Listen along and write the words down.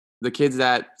the kids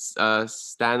that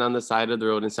stand on the side of the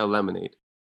road and sell lemonade,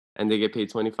 and they get paid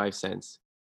 25 cents.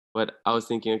 But I was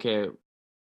thinking, okay,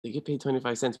 they get paid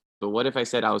 25 cents, but what if I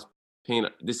said I was paying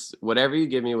this whatever you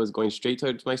give me was going straight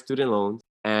towards my student loans,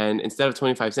 and instead of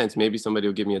 25 cents, maybe somebody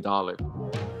will give me a dollar.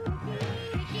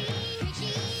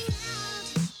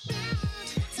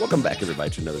 Welcome back,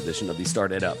 everybody, to another edition of the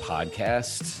Start It Up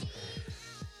podcast.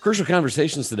 Crucial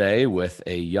conversations today with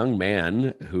a young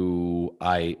man who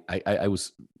I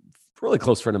was a really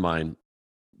close friend of mine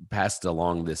passed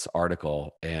along this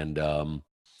article, and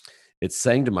it's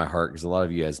saying to my heart because a lot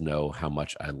of you guys know how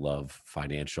much I love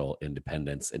financial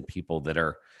independence and people that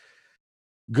are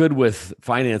good with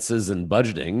finances and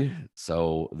budgeting.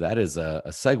 So that is a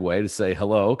segue to say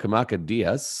hello, Kamaka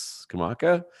Diaz.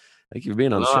 Kamaka, thank you for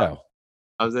being on the Aloha. show.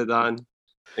 How's it, Don?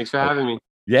 Thanks for having me.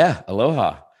 Yeah,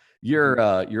 aloha.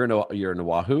 Mhm. You're in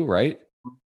Oahu, right?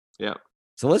 Yeah.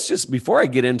 So let's just before I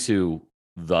get into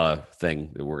the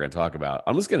thing that we're going to talk about,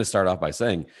 I'm just going to start off by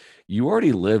saying you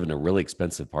already live in a really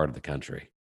expensive part of the country,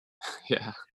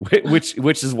 Yeah. which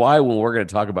is why when we're going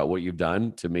to talk about what you've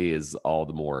done, to me is all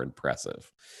the more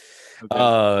impressive.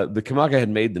 Okay. The Kamaka had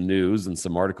made the news, and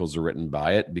some articles are written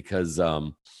by it because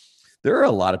there are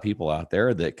a lot of people out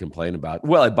there that complain about.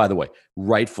 Well, by the way,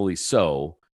 rightfully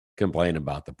so, complain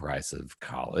about the price of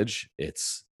college.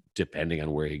 It's depending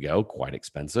on where you go, quite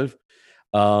expensive.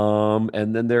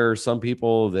 And then there are some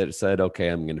people that said, okay,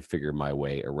 I'm going to figure my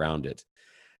way around it.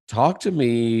 Talk to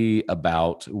me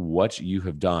about what you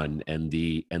have done and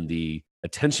the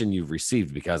attention you've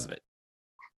received because of it.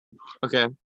 Okay.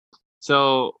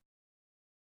 So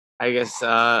I guess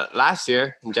last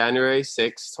year, January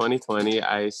 6th, 2020,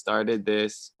 I started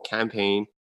this campaign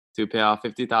to pay off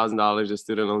 $50,000 of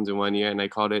student loans in 1 year, and I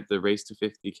called it the Race to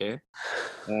 50K.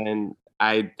 And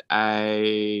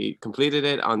I completed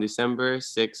it on December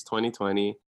 6th,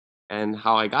 2020. And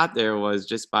how I got there was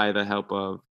just by the help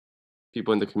of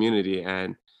people in the community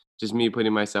and just me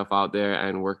putting myself out there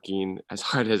and working as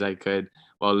hard as I could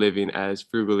while living as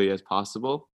frugally as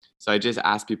possible. So I just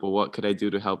asked people what could I do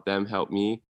to help them help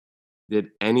me.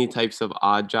 Did any types of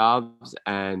odd jobs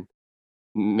and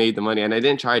made the money. And I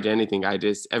didn't charge anything. I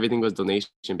just everything was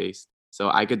donation based. So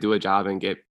I could do a job and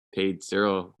get paid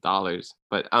 $0.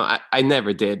 But I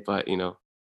never did. But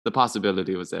the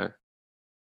possibility was there.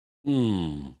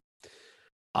 Hmm.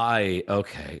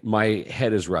 Okay. My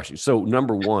head is rushing. So,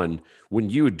 number one, when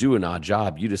you would do an odd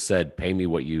job, you just said, pay me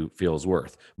what you feel is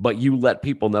worth, but you let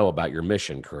people know about your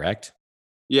mission, correct?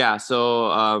 Yeah.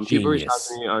 So people reached out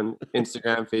to Genius. me on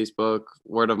Instagram, Facebook,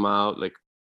 word of mouth. Like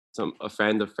a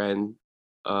friend of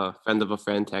a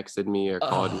friend texted me or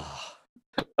called me,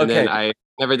 Oh, and then okay. I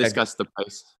never Yeah. discussed the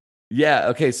price. Yeah.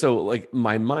 Okay. So, like,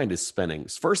 my mind is spinning.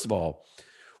 First of all,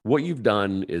 what you've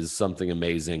done is something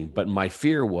amazing, but my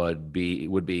fear would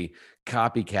be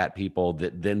copycat people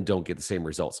that then don't get the same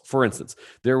results. For instance,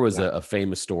 there was Yeah. a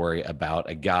famous story about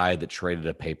a guy that traded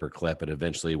a paper clip and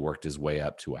eventually worked his way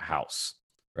up to a house.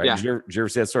 Right? Yeah. Did you ever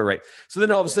see that story? Right. So then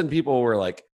all of a Yeah. sudden, people were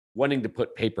like wanting to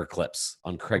put paper clips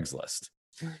on Craigslist,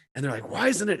 and they're like, "Why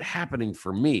isn't it happening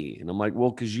for me?" And I'm like,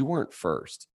 "Well, because you weren't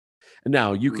first."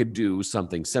 Now you could Mhm. do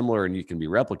something similar and you can be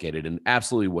replicated, and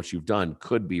absolutely what you've done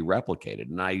could be replicated.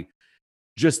 And I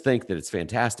just think that it's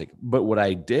fantastic. But what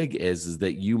I dig is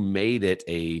that you made it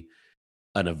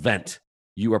an event.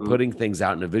 You are Mhm. putting things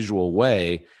out in a visual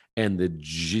way. And the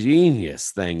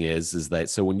genius thing is that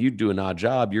so when you do an odd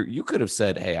job, you could have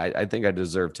said, "Hey, I think I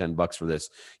deserve $10 for this."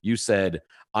 You said,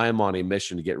 "I am on a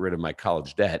mission to get rid of my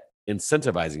college debt,"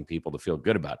 incentivizing people to feel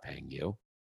good about paying you.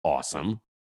 Awesome.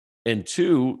 And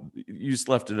two, you just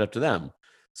left it up to them.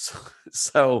 So,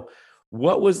 so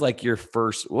what was like your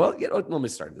first? Well, let me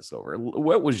start this over.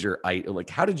 What was your like?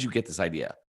 How did you get this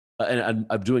idea and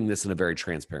of doing this in a very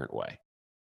transparent way?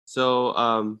 So,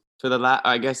 for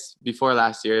I guess before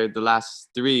last year, the last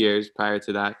 3 years prior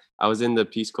to that, I was in the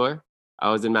Peace Corps.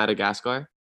 I was in Madagascar.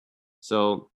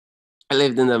 So I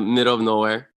lived in the middle of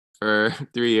nowhere for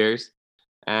 3 years.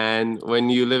 And when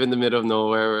you live in the middle of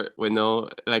nowhere with no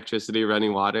electricity,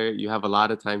 running water, you have a lot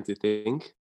of time to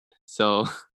think. So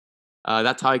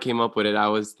that's how I came up with it. I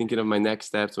was thinking of my next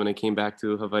steps when I came back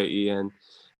to Hawaii, and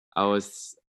I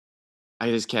was I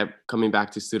just kept coming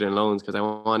back to student loans because I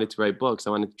wanted to write books,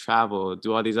 I wanted to travel,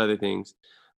 do all these other things.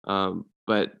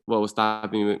 But what was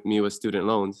stopping me was student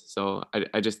loans. So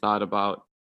I just thought about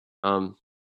um,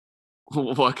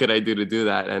 what could I do to do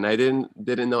that, and I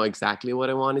didn't know exactly what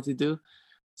I wanted to do.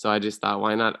 So I just thought,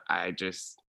 why not? I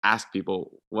just ask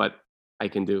people what I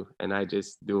can do, and I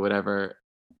just do whatever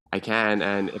I can.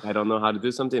 And if I don't know how to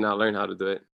do something, I'll learn how to do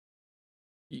it.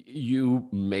 You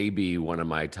may be one of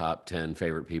my top 10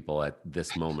 favorite people at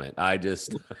this moment. I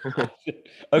just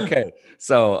okay.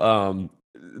 So,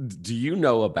 do you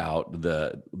know about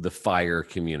the FIRE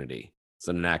community? It's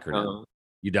an acronym. Uh,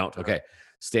 You don't? uh, Okay.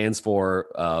 Stands for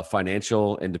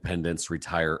Financial Independence,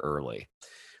 Retire Early.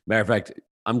 Matter of fact,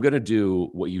 I'm going to do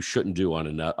what you shouldn't do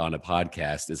on a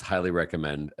podcast is highly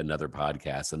recommend another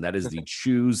podcast, and that is the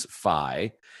Choose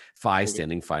FI okay.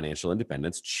 standing financial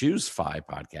independence. Choose FI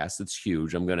podcast. It's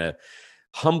huge. I'm going to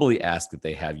humbly ask that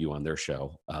they have you on their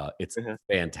show. It's Uh-huh.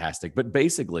 fantastic, but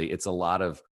basically, it's a lot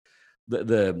of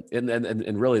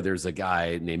and really there's a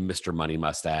guy named Mr. Money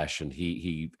Mustache, and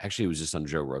he actually was just on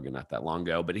Joe Rogan not that long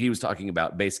ago, but he was talking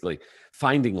about basically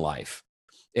finding life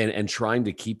and trying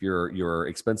to keep your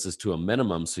expenses to a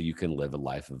minimum so you can live a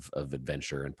life of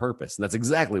adventure and purpose. And that's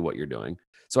exactly what you're doing.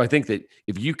 So I think that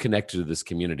if you connect to this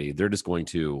community, they're just going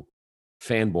to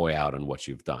fanboy out on what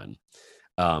you've done.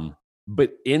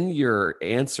 But in your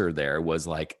answer there was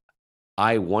like,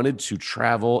 I wanted to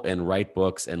travel and write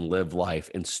books and live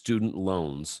life, and student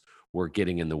loans were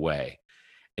getting in the way.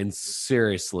 And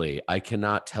seriously, I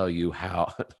cannot tell you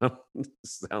how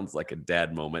sounds like a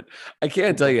dad moment. I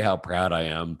can't tell you how proud I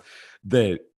am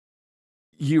that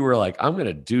you were like, I'm going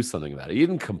to do something about it. You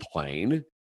didn't complain.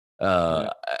 Yeah.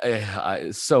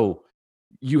 Uh, so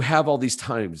you have all these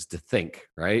times to think,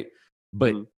 right?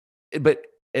 But, Mhm. but,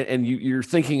 and you're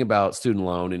thinking about student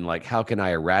loan and like, how can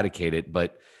I eradicate it?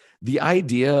 But the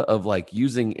idea of like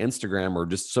using Instagram or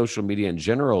just social media in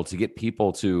general to get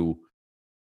people to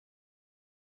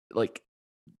like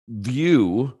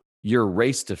view your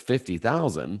race to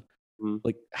 50,000, Mhm.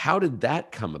 like how did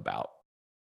that come about?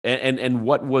 And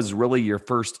what was really your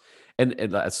first and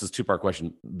that's this two-part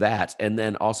question. That and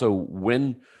then also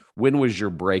when was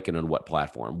your break and on what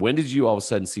platform? When did you all of a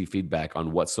sudden see feedback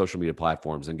on what social media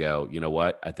platforms and go, you know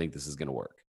what? I think this is gonna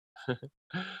work.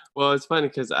 Well, it's funny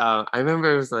because I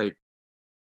remember it was like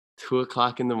 2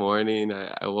 o'clock in the morning.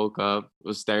 I woke up,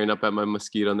 was staring up at my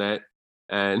mosquito net,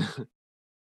 and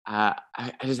I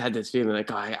just had this feeling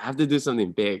like, oh, I have to do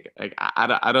something big. Like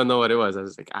I don't know what it was. I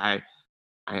was like, I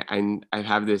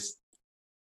have this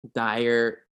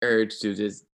dire urge to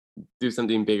just do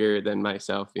something bigger than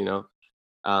myself, you know.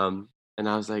 And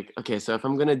I was like, okay, so if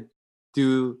I'm gonna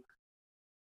do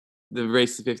the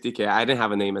race to 50K, I didn't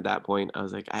have a name at that point. I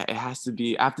was like, it has to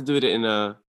be. I have to do it in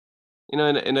a, you know,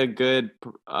 in a good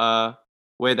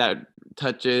way that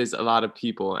touches a lot of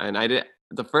people. And I did.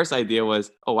 The first idea was,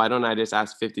 oh, why don't I just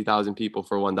ask 50,000 people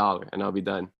for $1 and I'll be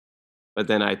done. But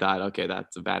then I thought, okay,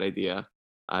 that's a bad idea.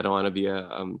 I don't want to be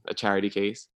a charity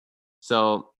case.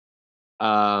 So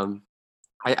um,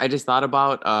 I just thought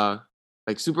about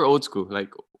like super old school,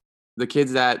 like the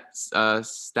kids that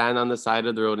stand on the side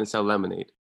of the road and sell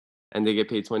lemonade, and they get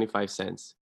paid 25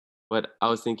 cents. But I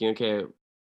was thinking, okay,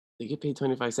 they get paid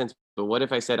 25 cents. But what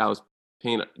if I said I was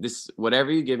paying this,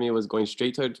 whatever you give me was going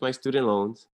straight towards my student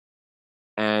loans.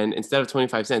 And instead of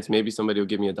 25 cents, maybe somebody will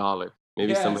give me $1.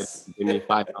 Maybe somebody Yes. will give me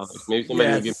 $5. Yes. Maybe somebody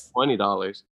will give Yes. me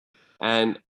 $20.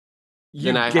 And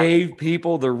then You I had, gave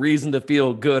people the reason to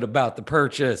feel good about the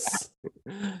purchase.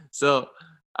 so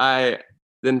I,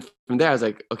 then from there, I was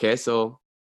like, okay, so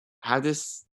I have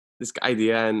this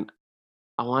idea and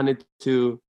I wanted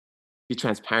to be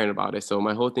transparent about it. So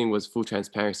my whole thing was full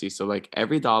transparency. So like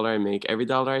every dollar I make, every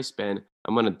dollar I spend,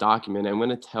 I'm gonna document it. I'm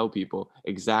gonna tell people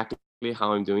exactly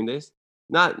how I'm doing this.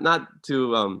 Not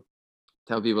to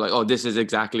tell people like, oh, this is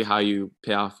exactly how you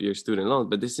pay off your student loans,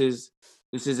 but this is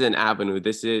an avenue.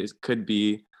 This is could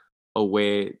be a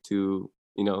way to,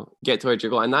 you know, get towards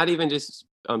your goal. And not even just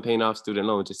paying off student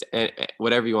loans, just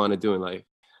whatever you want to do in life.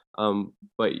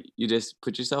 But you just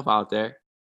put yourself out there,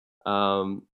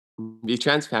 um, be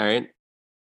transparent,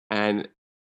 and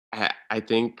I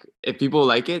think if people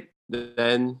like it,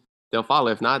 then they'll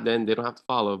follow. If not, then they don't have to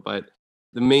follow. But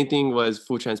the main thing was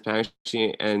full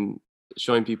transparency and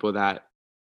showing people that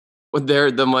what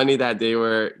the money that they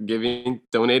were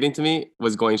donating to me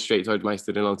was going straight towards my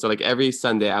student loan. So like every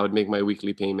Sunday, I would make my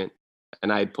weekly payment,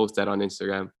 and I'd post that on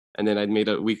Instagram, and then I'd made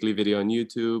a weekly video on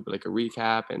YouTube, like a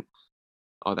recap and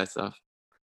all that stuff.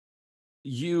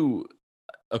 You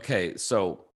okay,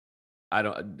 so I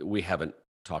don't we haven't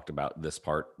talked about this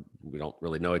part. We don't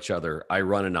really know each other. I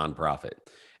run a nonprofit.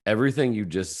 Everything you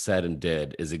just said and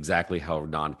did is exactly how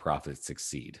nonprofits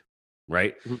succeed,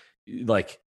 right? Mhm.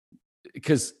 Like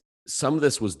because some of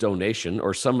this was donation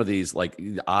or some of these like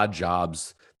odd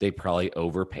jobs they probably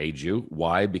overpaid you.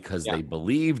 Why? Because Yeah. they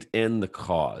believed in the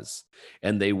cause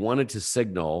and they wanted to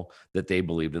signal that they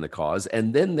believed in the cause,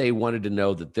 and then they wanted to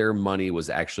know that their money was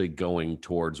actually going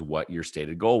towards what your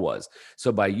stated goal was.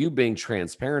 So by you being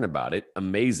transparent about it,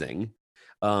 amazing.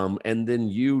 And then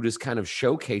you just kind of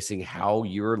showcasing how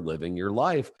you're living your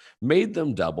life made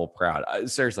them double proud.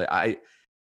 Seriously,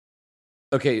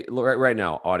 okay, right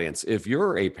now, audience, if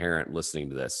you're a parent listening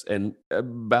to this, and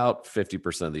about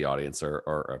 50% of the audience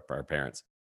are parents,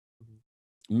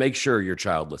 make sure your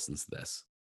child listens to this.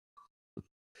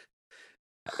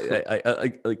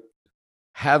 Like,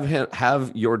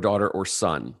 have your daughter or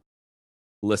son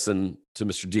listen to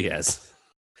Mr. Diaz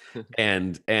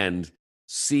and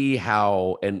see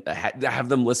how, and have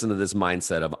them listen to this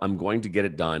mindset of, I'm going to get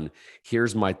it done.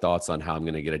 Here's my thoughts on how I'm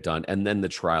going to get it done, and then the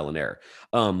trial and error.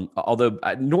 Although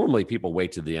normally people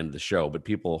wait to the end of the show, but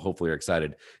people hopefully are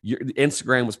excited.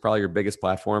 Instagram was probably your biggest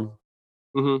platform.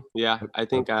 Yeah, I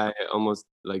think I almost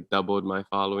like doubled my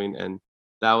following, and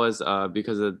that was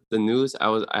because of the news.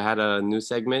 I had a news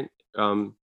segment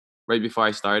right before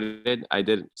I started. I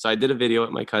did a video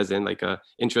with my cousin, like a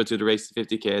intro to the race to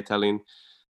 50K, telling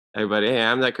everybody, hey,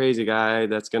 I'm that crazy guy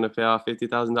that's gonna pay off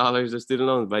 $50,000 of student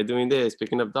loans by doing this,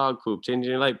 picking up dog poop,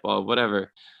 changing your light bulb,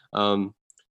 whatever. Um,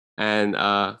 and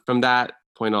from that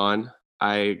point on,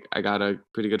 I got a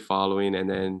pretty good following, and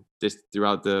then just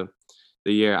throughout the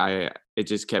year, it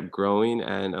just kept growing.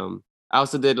 And I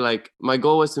also did, like, my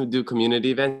goal was to do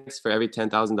community events. For every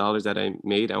 $10,000 that I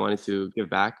made, I wanted to give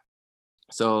back.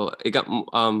 So it got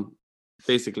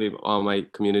basically all my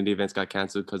community events got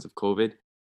canceled because of COVID.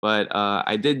 But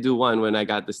I did do one when I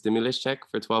got the stimulus check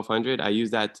for 1,200. I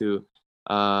used that to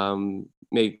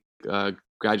make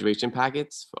graduation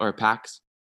packets or packs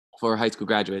for high school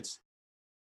graduates.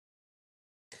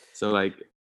 So like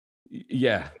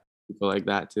Yeah, people like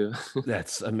that too.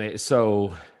 that's amazing.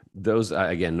 So those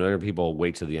again, whenever people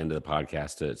wait to the end of the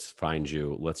podcast to find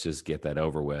you, let's just get that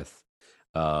over with.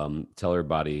 Tell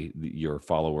everybody your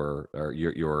follower or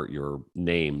your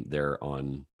name there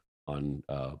on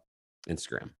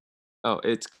Instagram. Oh,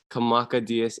 it's Kamaka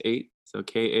DS8. So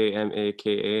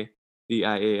Kamaka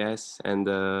Dias and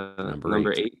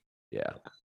number 8. Yeah.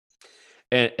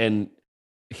 And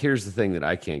here's the thing that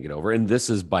I can't get over, and this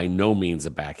is by no means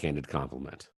a backhanded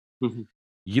compliment. Mhm.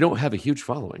 You don't have a huge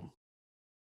following.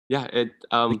 Yeah, Like,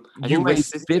 I you think my raised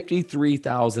sister.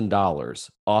 $53,000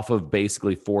 off of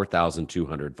basically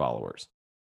 4,200 followers.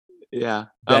 Yeah,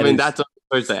 I That mean is that's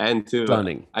towards the end too.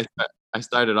 stunning. I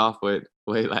started off with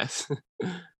way less.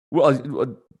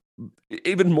 Well,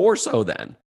 even more so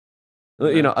then.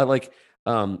 You Yeah. know, I like,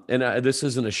 and this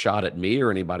isn't a shot at me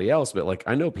or anybody else, but like,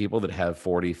 I know people that have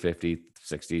 40, 50,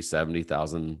 60,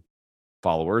 70,000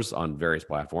 followers on various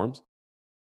platforms.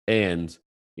 And,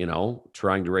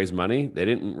 trying to raise money, they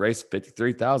didn't raise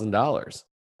 $53,000.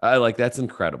 I like, that's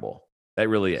incredible. That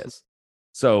really is.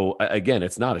 So again,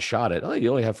 it's not a shot at, oh,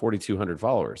 you only have 4,200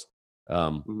 followers.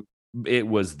 Um, Mhm, it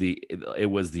was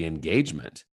the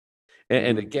engagement.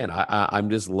 And mhm. again, I'm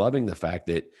just loving the fact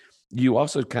that you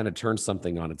also kind of turned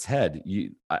something on its head.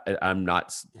 I'm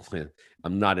not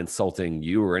I'm not insulting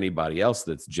you or anybody else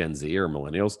that's Gen Z or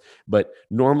millennials, but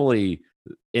normally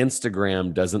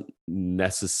Instagram doesn't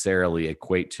necessarily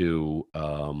equate to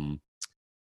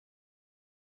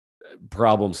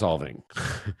problem solving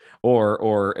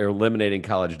or eliminating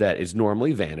college debt. Is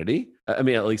normally vanity. I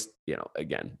mean, at least,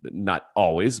 again, not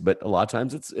always, but a lot of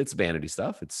times it's vanity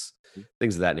stuff. It's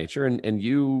things of that nature. And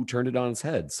you turned it on its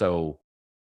head. So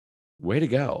way to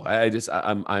go.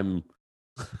 I'm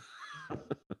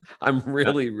I'm Yeah.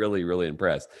 really, really, really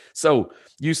impressed. So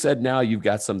you said now you've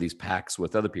got some of these packs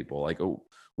with other people. Like, oh,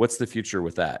 what's the future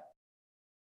with that?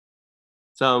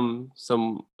 Some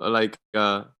like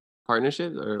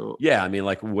partnerships or Yeah, I mean,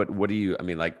 like, what do you? I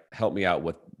mean, like, help me out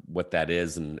with what that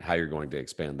is and how you're going to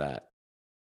expand that.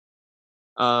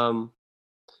 um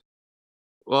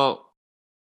well,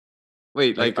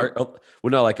 wait, Like, like well,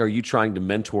 no, like, are you trying to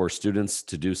mentor students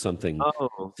to do something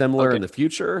oh, similar okay. in the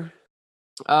future?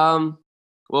 Um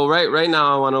well, right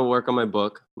now I want to work on my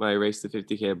book, my Race to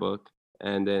 50K book,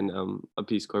 and then a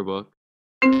Peace Corps book.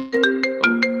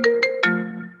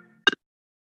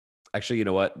 Actually, you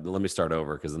know what? Let me start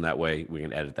over because in that way we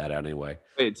can edit that out anyway.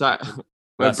 Wait, sorry.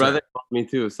 My That's okay. brother called me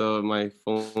too, so my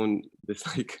phone just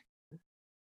like.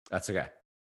 That's okay.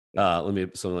 Let me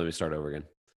start over again.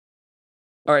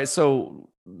 All right. So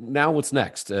now what's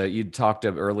next? You talked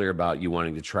earlier about you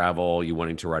wanting to travel, you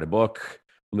wanting to write a book.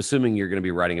 I'm assuming you're going to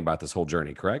be writing about this whole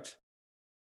journey, correct?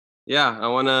 Yeah, I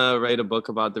want to write a book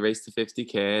about the Race to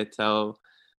 50K, tell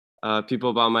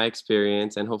people about my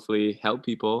experience, and hopefully help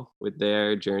people with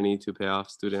their journey to pay off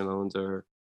student loans or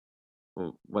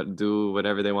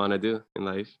whatever they want to do in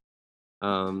life.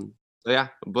 So yeah,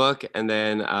 a book, and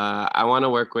then I want to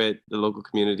work with the local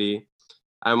community.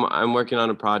 I'm working on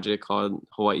a project called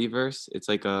Hawaiiverse. It's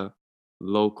like a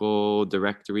local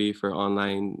directory for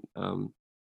online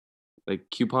like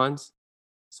coupons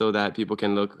so that people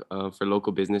can look for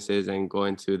local businesses and go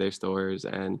into their stores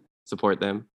and support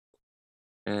them.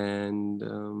 And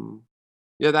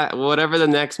yeah, that whatever the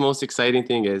next most exciting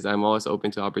thing is, I'm always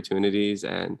open to opportunities,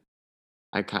 and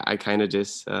I kind of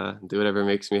just do whatever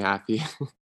makes me happy.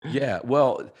 Yeah,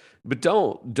 well, but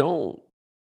don't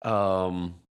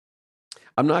um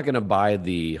I'm not going to buy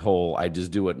the whole I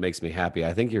just do what makes me happy.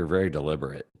 I think you're very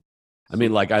deliberate. I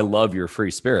mean, like, I love your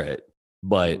free spirit,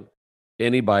 but Mhm.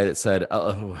 anybody that said,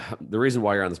 the reason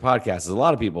why you're on this podcast is a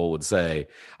lot of people would say,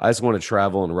 I just want to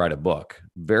travel and write a book.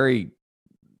 Very,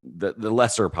 the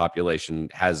lesser population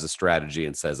has a strategy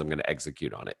and says, I'm going to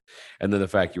execute on it. And then the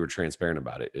fact you were transparent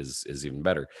about it is even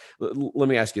better. Let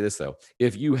me ask you this, though.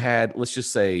 If you had, let's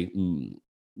just say,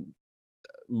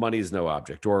 money is no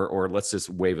object, or let's just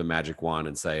wave a magic wand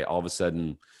and say, all of a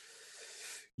sudden,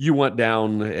 you went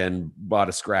down and bought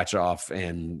a scratch off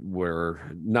and were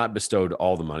not bestowed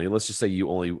all the money. Let's just say you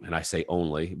only, and I say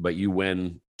only, but you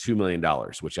win $2 million,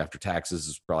 which after taxes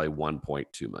is probably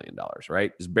 $1.2 million,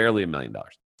 right? It's barely $1 million.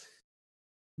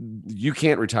 You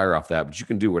can't retire off that, but you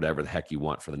can do whatever the heck you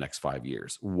want for the next 5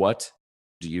 years. What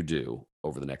do you do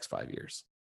over the next 5 years?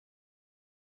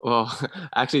 Well,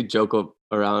 I actually joke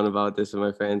around about this with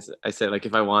my friends. I said like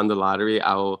if I won the lottery,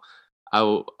 I'll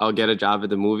get a job at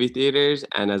the movie theaters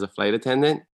and as a flight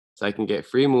attendant, so I can get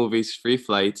free movies, free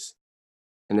flights,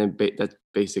 and then that's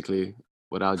basically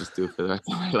what I'll just do for the rest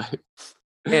of my life.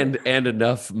 And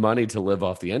enough money to live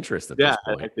off the interest at this Yeah,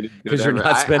 I point could do because you're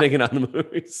whatever. not spending it on the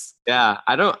movies. Yeah,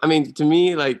 I don't. I mean, to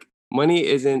me, like money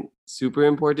isn't super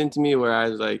important to me.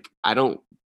 Whereas, like, I don't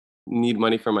need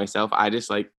money for myself. I just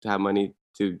like to have money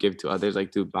to give to others,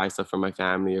 like to buy stuff for my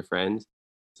family or friends.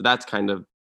 So that's kind of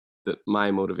my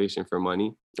motivation for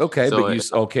money. Okay, but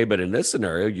So okay, but in this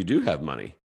scenario, you do have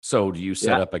money. So do you yeah,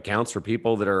 set up accounts for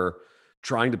people that are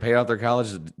trying to pay out their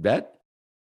college debt?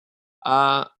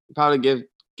 uh, probably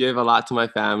give a lot to my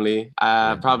family.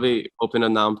 Yeah. Probably open a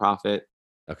nonprofit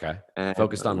Okay. and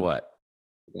Focused on what?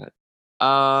 yeah.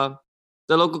 uh,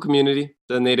 the local community,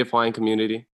 the Native Hawaiian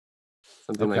community,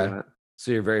 something like Okay. that. So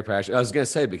you're very passionate. I was going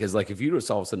to say, because like if you just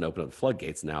all of a sudden open up the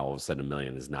floodgates now, all of a sudden 1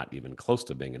 million is not even close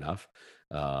to being enough.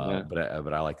 Yeah.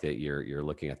 But I like that you're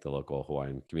looking at the local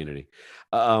Hawaiian community.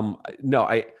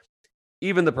 No,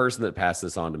 even the person that passed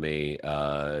this on to me,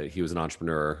 he was an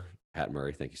entrepreneur. Pat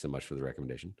Murray, thank you so much for the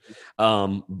recommendation.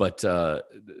 But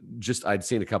just I'd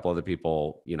seen a couple other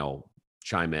people,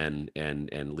 chime in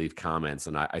and leave comments,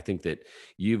 and I think that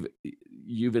you've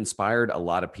inspired a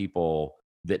lot of people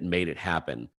that made it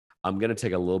happen. I'm going to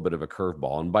take a little bit of a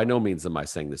curveball, and by no means am I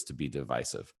saying this to be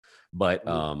divisive, but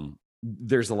Mhm.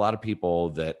 there's a lot of people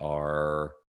that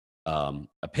are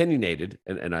opinionated,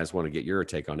 and I just want to get your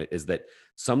take on it. Is that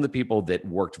some of the people that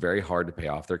worked very hard to pay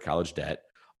off their college debt,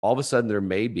 all of a sudden there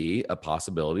may be a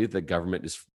possibility that the government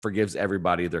just forgives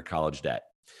everybody their college debt.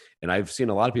 And I've seen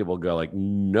a lot of people go like,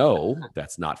 no,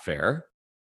 that's not fair.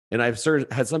 And I've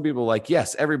had some people like,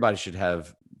 yes, everybody should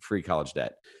have free college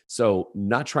debt. So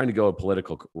not trying to go a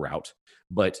political route,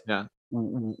 but Yeah.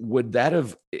 would that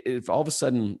have, if all of a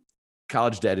sudden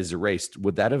college debt is erased,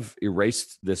 would that have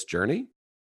erased this journey?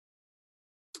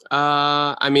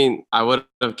 I mean, I would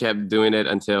have kept doing it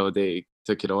until they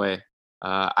took it away.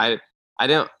 Uh, I I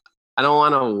don't I don't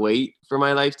want to wait for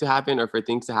my life to happen or for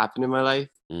things to happen in my life.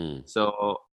 Mm,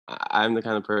 So I'm the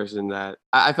kind of person that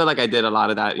I feel like I did a lot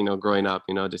of that, growing up,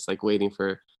 just like waiting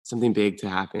for something big to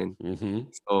happen. hmm.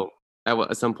 So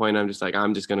at some point, I'm just like,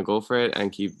 I'm just gonna go for it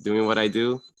and keep doing what I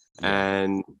do. Yeah.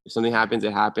 And if something happens,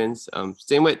 it happens.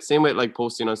 Same with like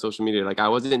posting on social media. Like I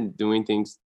wasn't doing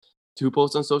things to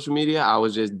post on social media. I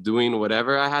was just doing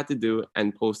whatever I had to do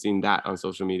and posting that on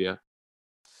social media.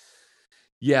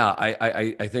 Yeah.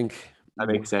 I think, That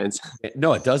makes sense.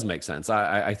 no, it does make sense.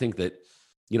 I think that,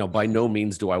 by no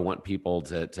means do I want people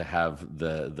to have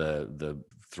the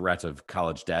threat of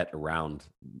college debt around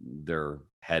their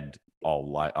head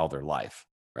all their life,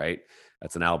 right?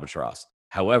 That's an albatross.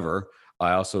 However,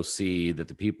 I also see that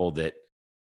the people that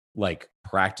like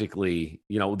practically,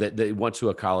 that they went to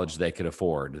a college they could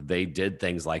afford, they did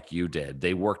things like you did.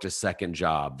 They worked a second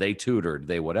job, they tutored,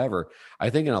 they whatever. I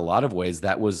think in a lot of ways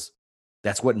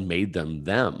that's what made them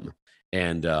them.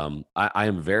 And I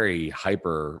am very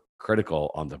hyper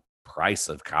critical on the price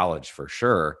of college for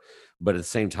sure. But at the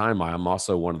same time, I'm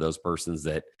also one of those persons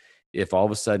that if all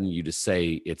of a sudden you just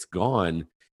say it's gone,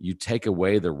 you take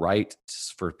away the right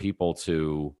for people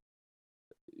to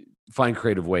find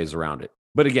creative ways around it.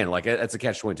 But again, like that's a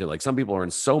catch 22. Like some people are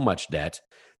in so much debt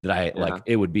that I like Yeah.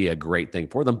 it would be a great thing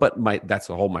for them. But that's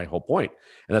my whole point.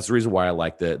 And that's the reason why I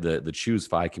like the Choose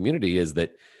Fi community is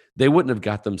that they wouldn't have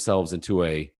got themselves into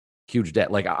a huge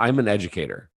debt. Like I'm an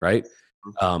educator, right?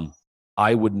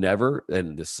 I would never,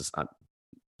 and this is,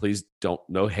 please don't,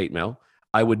 no hate mail.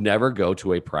 I would never go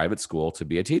to a private school to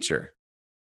be a teacher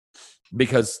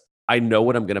because I know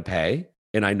what I'm going to pay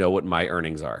and I know what my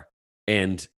earnings are.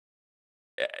 And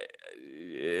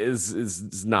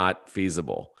is not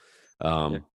feasible.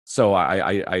 So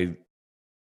I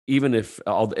even if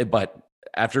but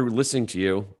after listening to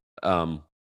you,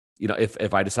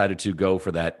 if I decided to go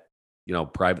for that,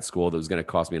 private school that was going to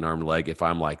cost me an arm and a leg, if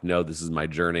I'm like, no, this is my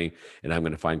journey and I'm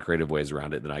going to find creative ways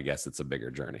around it, then I guess it's a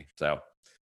bigger journey. So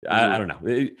I don't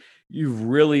know. You've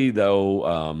really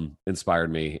though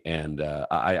inspired me, and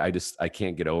I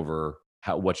can't get over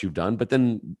what you've done, but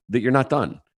then that you're not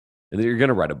done. And then you're going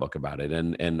to write a book about it.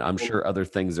 And I'm sure other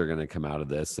things are going to come out of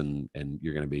this and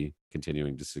you're going to be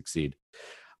continuing to succeed.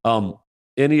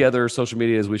 Any other social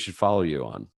medias we should follow you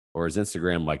on, or is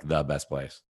Instagram like the best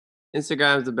place?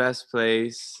 Instagram's the best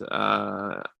place.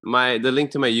 The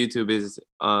link to my YouTube is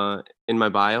in my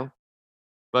bio.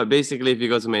 But basically, if you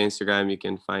go to my Instagram, you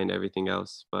can find everything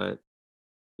else. But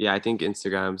yeah, I think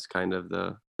Instagram's kind of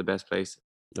the best place.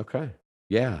 Okay.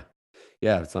 Yeah.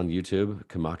 Yeah, it's on YouTube,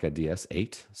 Khimaka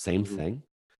DS8, same thing.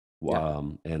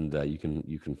 And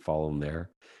you can follow them there.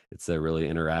 It's a really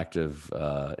interactive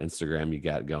Instagram you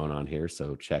got going on here,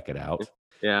 so check it out.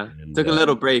 Yeah, took a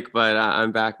little break, but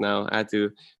I'm back now. I had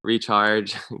to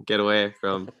recharge, get away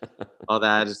from all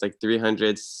that. Just like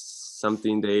 300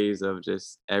 something days of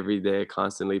just every day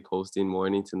constantly posting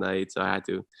morning to night. So I had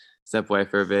to step away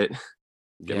for a bit,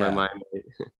 get my mind right.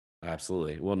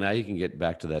 Absolutely. Well, now you can get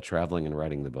back to that traveling and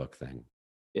writing the book thing.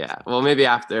 Yeah. Well, maybe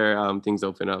after things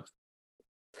open up.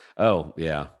 Oh,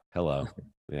 yeah. Hello.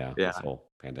 Yeah. Yeah. This whole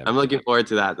pandemic. I'm looking forward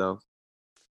to that though.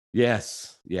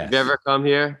 Yes. Yes. If you ever come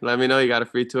here, let me know. You got a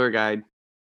free tour guide.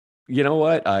 You know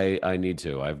what? I need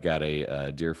to. I've got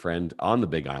a dear friend on the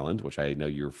Big Island, which I know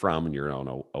you're from, and you're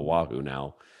on Oahu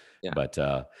now. Yeah. But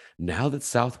now that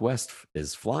Southwest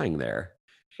is flying there,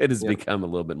 it has become a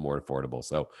little bit more affordable.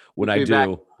 So when I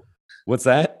do, what's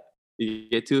that? You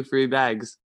get 2 free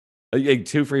bags.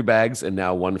 2 free bags and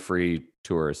now 1 free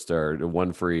tourist or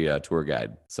 1 free tour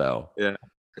guide. So yeah,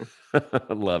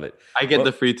 I love it. I get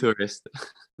the free tourist.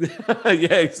 Yeah,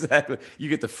 exactly. You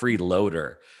get the free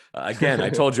loader. Again, I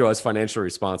told you I was financially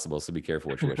responsible, so be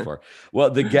careful what you wish for. Well,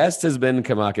 the guest has been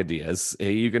Khimaka Diaz.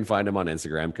 You can find him on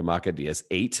Instagram, Khimaka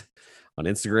Diaz8 on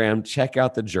Instagram. Check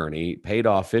out the journey. Paid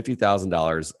off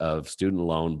 $50,000 of student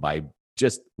loan by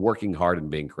just working hard and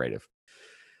being creative.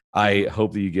 I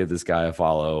hope that you give this guy a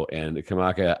follow. And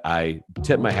Khimaka, I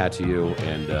tip my hat to you,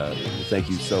 and thank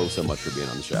you so much for being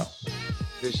on the show.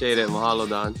 Appreciate it. Mahalo,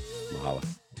 Don. Mahalo.